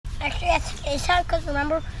It's hard because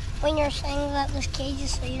remember when you're saying that this cage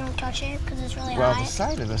is so you don't touch it because it's really hot? Well, the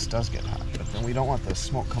side of this does get hot, but then we don't want the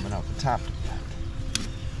smoke coming out the top of that.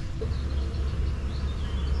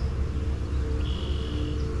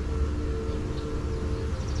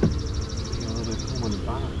 A little bit comb on the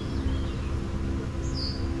bottom.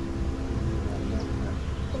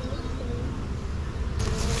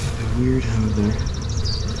 Weird how they're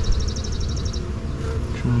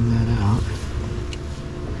trying that out.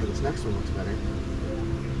 Okay, this next one looks better.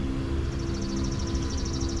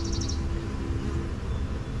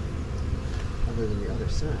 Other than the other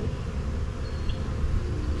side.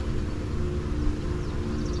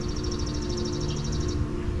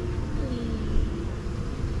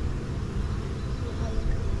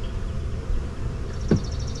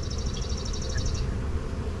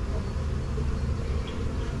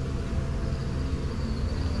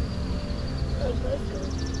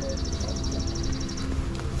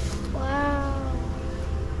 Wow.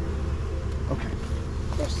 Okay.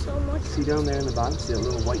 There's so much. See down there in the bottom? See a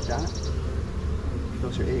little white dot?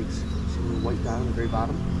 Those are eggs. See a little white dot on the very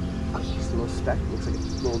bottom? Oh, yes. Just a little speck. Looks like a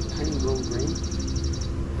little tiny little grain.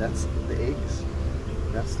 That's the eggs.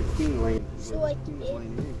 That's the queen laying. So like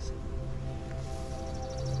laying eggs.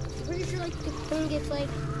 I'm pretty sure like the queen gets like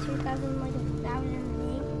 2,000, like 1,000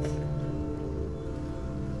 eggs.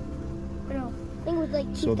 Or no, I think it was like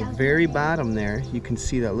 2,000. So the very bottom there, you can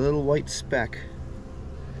see that little white speck.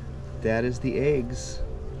 That is the eggs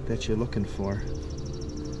that you're looking for.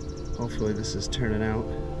 Hopefully this is turning out.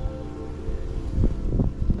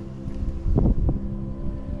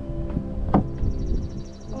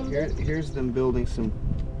 Here's them building some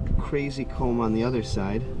crazy comb on the other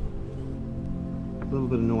side. A little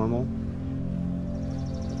bit of normal.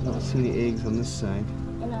 I don't see any eggs on this side.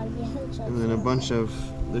 And then a bunch of,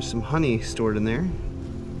 there's some honey stored in there.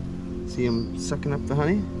 See them sucking up the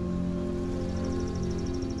honey?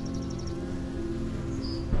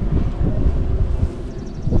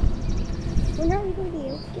 When are we going to be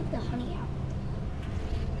able to get the honey out?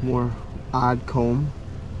 More odd comb.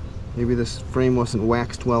 Maybe this frame wasn't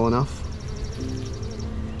waxed well enough.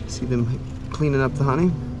 See them cleaning up the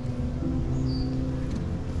honey?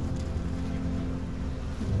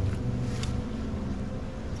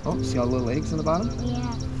 Oh, see all the little eggs on the bottom?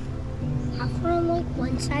 Yeah. How far on like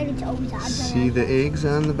one side it's always odd. See the eggs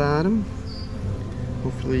on the bottom?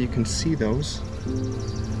 Hopefully you can see those.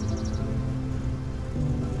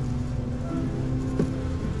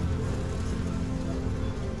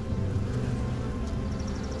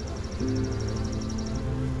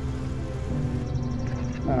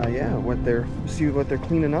 Yeah, see what they're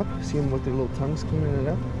cleaning up? See them with their little tongues cleaning it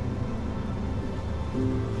up?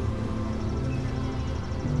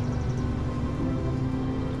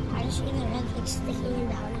 I just see their heads like sticking in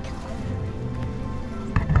the honeycomb.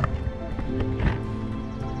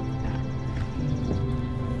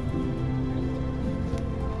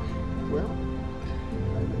 Well,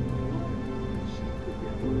 I don't know. She could be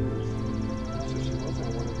on one of these. So she was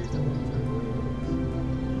on one of these.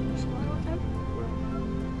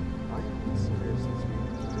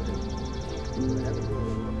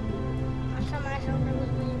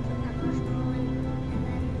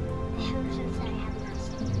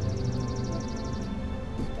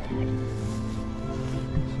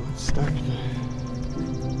 Start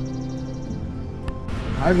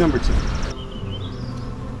hive number 2.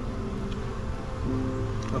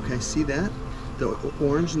 Okay, see that? The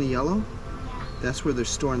orange and the yellow? That's where they're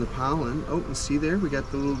storing the pollen. Oh, and see there? We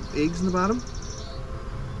got the little eggs in the bottom.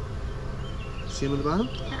 See them in the bottom?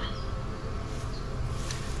 Yeah.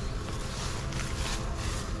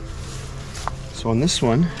 So on this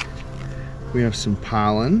one, we have some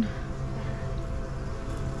pollen.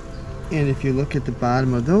 And if you look at the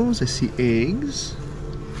bottom of those, I see eggs.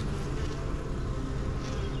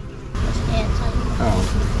 Oh.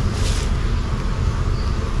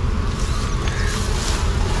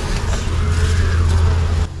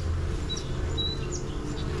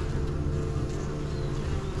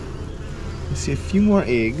 I see a few more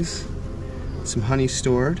eggs, some honey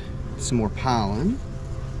stored, some more pollen.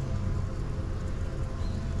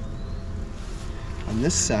 On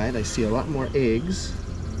this side, I see a lot more eggs.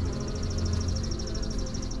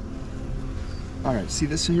 Alright, see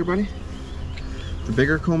this here, buddy? The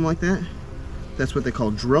bigger comb like that? That's what they call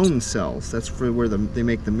drone cells. That's for where they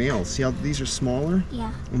make the males. See how these are smaller?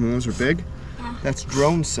 Yeah. And those are big? Yeah. That's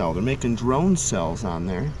drone cell. They're making drone cells on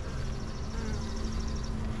there.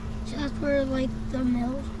 So that's where like the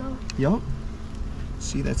males go? Yup.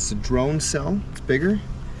 See, that's the drone cell. It's bigger.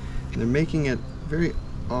 And they're making it very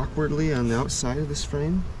awkwardly on the outside of this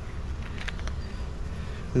frame.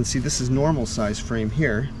 And see, this is normal size frame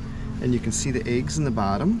here. And you can see the eggs in the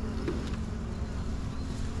bottom.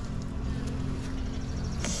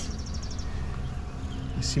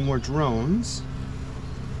 You see more drones.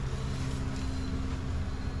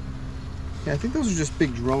 Yeah, I think those are just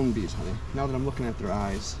big drone bees, honey, now that I'm looking at their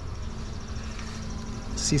eyes.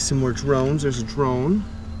 See some more drones. There's a drone,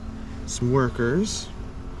 some workers.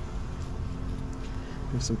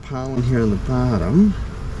 There's some pollen here on the bottom.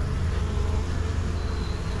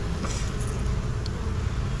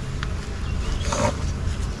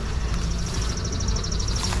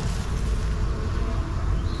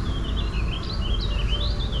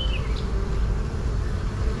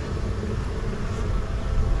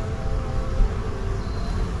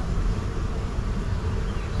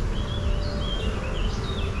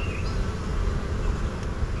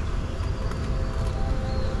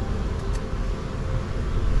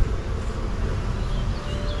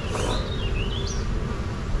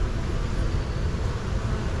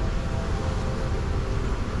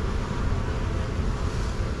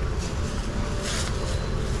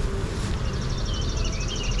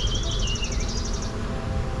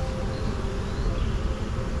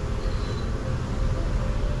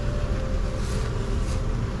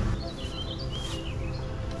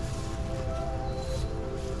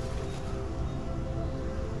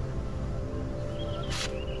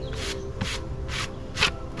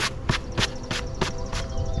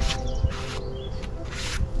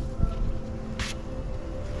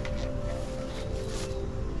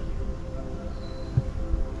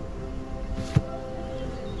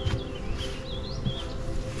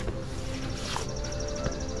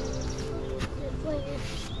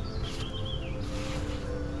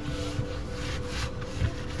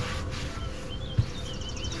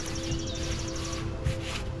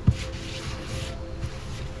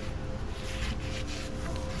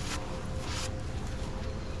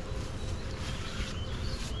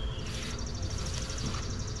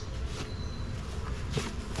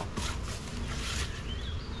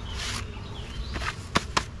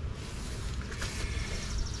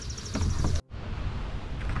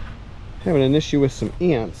 Having an issue with some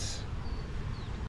ants.